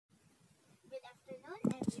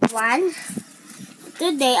everyone.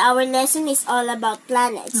 Today our lesson is all about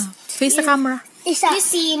planets. Oh, face the camera. You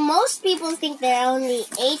see, most people think there are only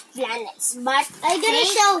 8 planets, but I'm gonna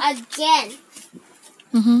show again.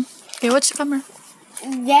 Okay, watch the camera.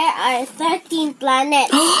 There are 13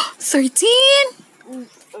 planets. 13?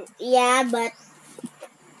 Yeah, but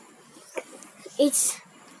it's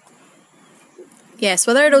Yes,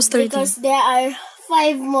 what are those 13? because there are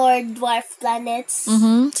 5 more dwarf planets.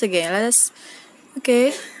 Sige, let us...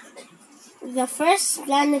 Okay. The first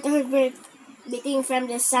planet orbiting from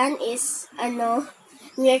the sun is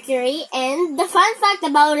Mercury, and the fun fact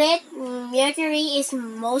about it, Mercury is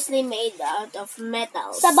mostly made out of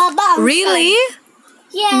metals. Really?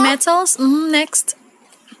 Yeah. Metals? Next.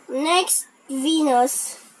 Next,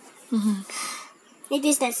 Venus. It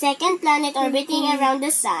is the second planet orbiting around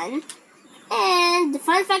the sun. And the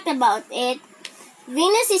fun fact about it,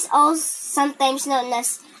 Venus is also sometimes known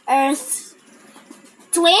as Earth's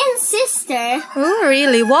twin sister. Oh,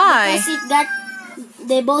 really? Why? Because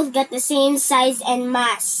they both got the same size and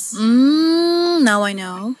mass. Now I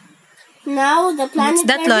know. Now, the planet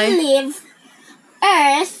that where we live,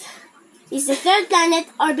 Earth, is the third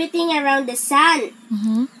planet orbiting around the sun.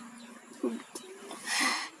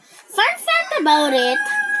 Fun fact about it,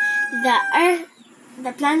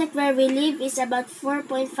 the planet where we live is about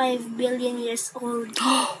 4.5 billion years old.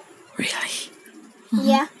 Really?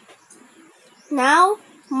 Yeah. Now,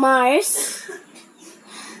 Mars.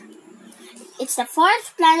 It's the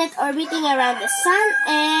fourth planet orbiting around the sun,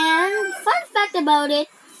 and fun fact about it,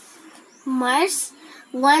 Mars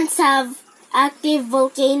once have active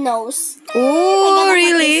volcanoes. Oh,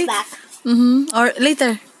 really? Back. Or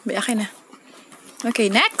later. Okay na. Okay,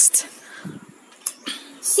 next.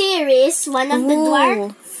 Ceres, one of the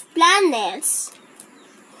dwarf planets.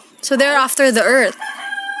 So they're after the Earth.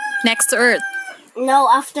 Next to Earth. No,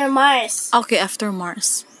 after Mars. Okay, after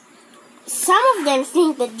Mars. Some of them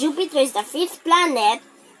think that Jupiter is the 5th planet.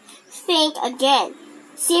 Think again.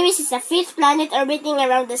 Ceres is the 5th planet orbiting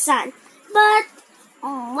around the sun. But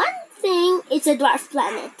one thing, it's a dwarf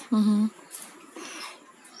planet.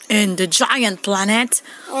 And the giant planet.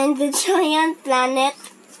 And the giant planet,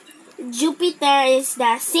 Jupiter is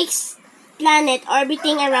the 6th planet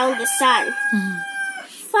orbiting around the sun.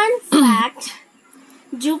 Fun fact,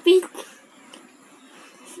 Jupiter...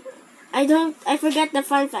 I forgot the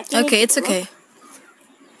fun fact. Okay, it's okay.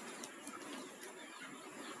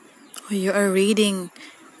 Oh, you are reading.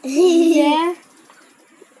 Yeah.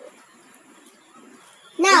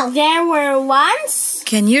 Now, there were once...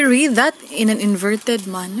 Can you read that in an inverted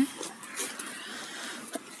manner?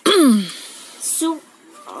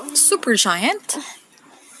 Super giant?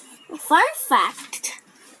 Fun fact,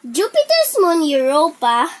 Jupiter's moon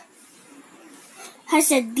Europa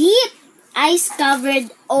has a deep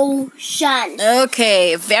ice-covered ocean.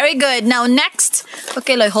 Okay, very good. Now next.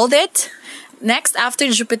 Okay, Loy, hold it. Next, after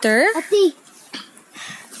Jupiter. Ati,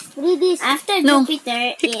 read this. After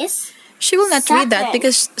Jupiter is... She will not read that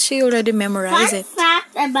because she already memorized it. Fun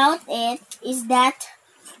fact about it is that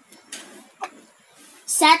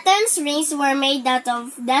Saturn's rings were made out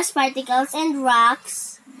of dust particles and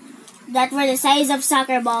rocks that were the size of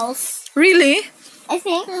soccer balls. Really? I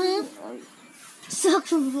think.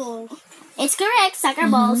 Soccer ball. It's correct, soccer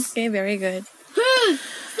balls. Okay, very good.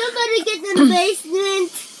 Somebody get in the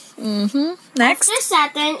basement. Next. After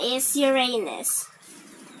Saturn is Uranus.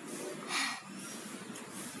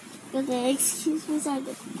 Okay, excuse me, sorry,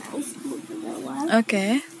 it's moving a while.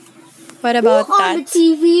 Okay. What about Who that? on the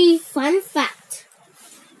TV? Fun fact.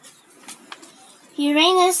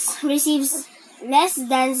 Uranus receives less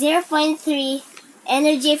than 0.3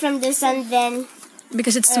 energy from the sun than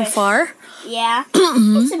Because it's too Earth. far? Yeah.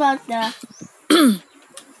 It's about the...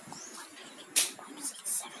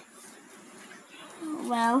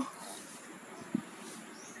 Well...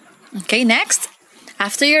 Okay, next.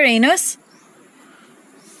 After Uranus,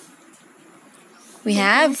 we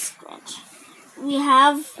have... We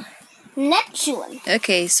have Neptune.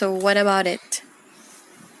 Okay, so what about it?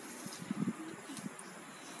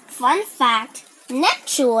 Fun fact,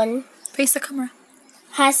 Neptune Face the camera.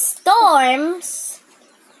 has storms.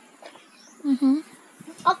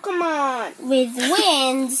 Oh, come on. With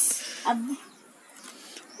winds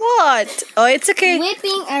What? Oh, it's okay.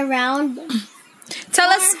 whipping around. Tell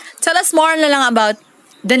us more na lang about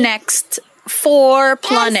the next 4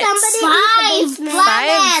 planets. Five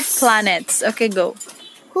 5 planets. Okay, go.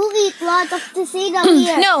 Who eat lot of the seagull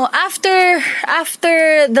here? No, after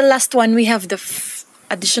the last one, we have the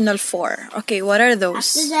additional 4. Okay, what are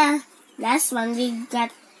those? After the last one, we got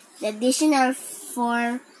the additional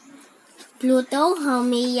 4. Pluto,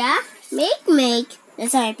 Haumea, Make,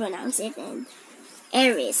 that's how I pronounce it, and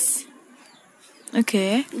Eris.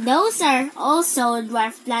 Okay. Those are also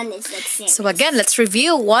dwarf planets like Ceres. So again, let's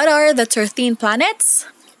review. What are the 13 planets?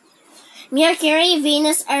 Mercury,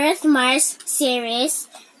 Venus, Earth, Mars, Ceres,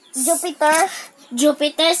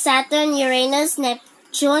 Jupiter, Saturn, Uranus,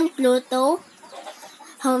 Neptune, Pluto,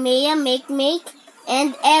 Haumea, Makemake,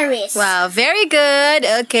 and Eris. Wow, very good.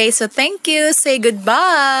 Okay, so thank you. Say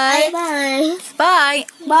goodbye. Bye-bye. Bye.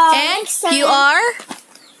 Bye. And you are?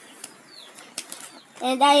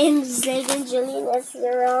 And I am Zayden Julian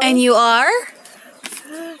Esquiro. And you are?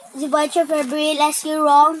 Zubacha Fabril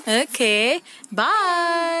Esquiro. Okay.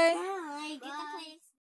 Bye.